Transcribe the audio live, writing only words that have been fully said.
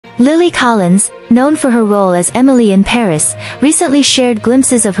Lily Collins, known for her role as Emily in Paris, recently shared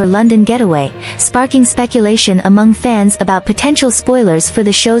glimpses of her London getaway, sparking speculation among fans about potential spoilers for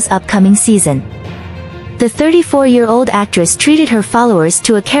the show's upcoming season. The 34-year-old actress treated her followers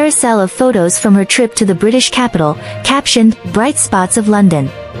to a carousel of photos from her trip to the British capital, captioned, "Bright Spots of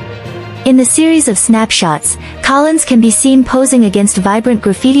London." In the series of snapshots, Collins can be seen posing against vibrant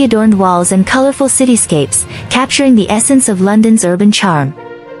graffiti-adorned walls and colorful cityscapes, capturing the essence of London's urban charm.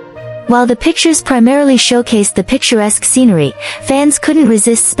 While the pictures primarily showcased the picturesque scenery, fans couldn't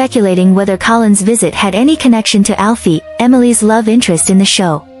resist speculating whether Collins' visit had any connection to Alfie, Emily's love interest in the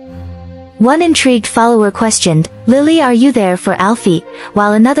show. One intrigued follower questioned, "Lily, are you there for Alfie?"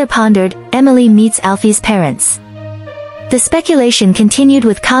 while another pondered, "Emily meets Alfie's parents." The speculation continued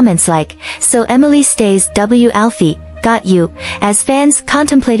with comments like, "So Emily stays, Alfie, got you," as fans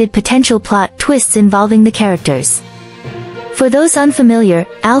contemplated potential plot twists involving the characters. For those unfamiliar,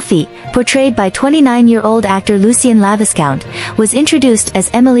 Alfie, portrayed by 29-year-old actor Lucien Laviscount, was introduced as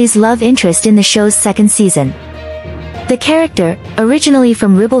Emily's love interest in the show's second season. The character, originally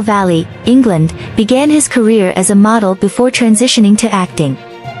from Ribble Valley, England, began his career as a model before transitioning to acting.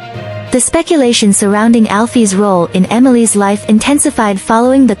 The speculation surrounding Alfie's role in Emily's life intensified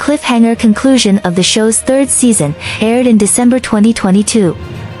following the cliffhanger conclusion of the show's third season, aired in December 2022.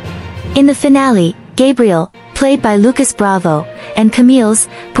 In the finale, Gabriel, played by Lucas Bravo, and Camille's,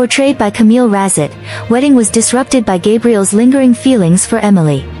 portrayed by Camille Razet, wedding was disrupted by Gabriel's lingering feelings for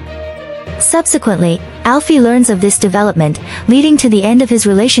Emily. Subsequently, Alfie learns of this development, leading to the end of his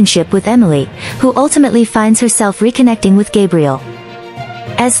relationship with Emily, who ultimately finds herself reconnecting with Gabriel.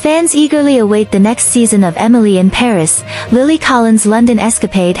 As fans eagerly await the next season of Emily in Paris, Lily Collins' London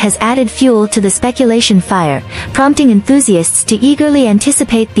escapade has added fuel to the speculation fire, prompting enthusiasts to eagerly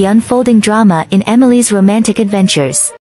anticipate the unfolding drama in Emily's romantic adventures.